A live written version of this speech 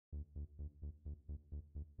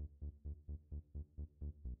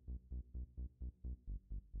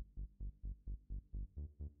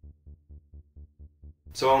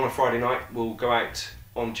So on a Friday night we'll go out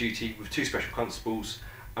on duty with 2 special constables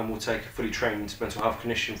and we'll take a fully trained mental health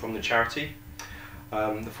clinician from the charity.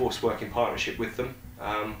 The force work in partnership with them.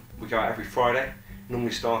 We go out every Friday,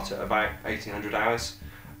 normally start at about 1800 hours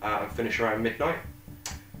and finish around midnight.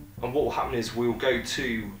 And what will happen is we'll go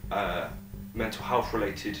to mental health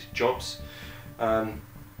related jobs.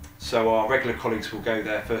 So our regular colleagues will go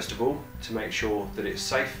there first of all to make sure that it's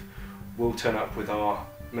safe. We'll turn up with our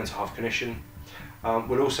mental health clinician.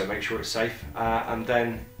 We'll also make sure it's safe, and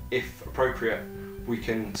then if appropriate we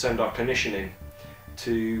can send our clinician in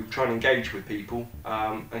to try and engage with people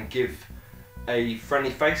and give a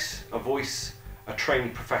friendly face, a voice, a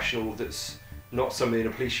trained professional that's not somebody in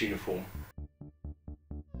a police uniform.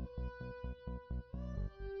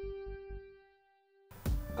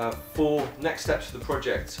 For next steps of the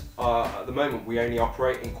project, at the moment we only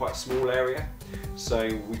operate in quite a small area, so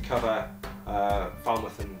we cover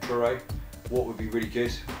Falmouth and Truro. What would be really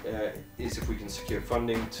good is if we can secure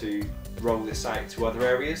funding to roll this out to other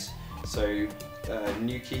areas. So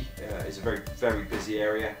Newquay is a very busy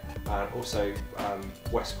area, and also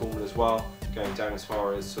West Cornwall as well, going down as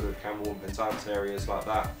far as sort of Camberwell and Penzance areas like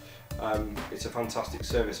that. It's a fantastic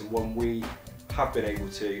service, and one we have been able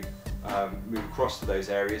to move across to those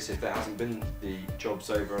areas. If there hasn't been the jobs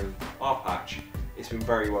over in our patch, it's been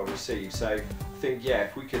very well received. So I think, yeah,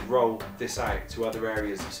 if we could roll this out to other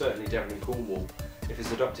areas, certainly Devon and Cornwall, if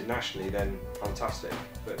it's adopted nationally, then fantastic.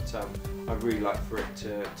 But I'd really like for it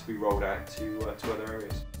to be rolled out to other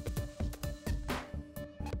areas.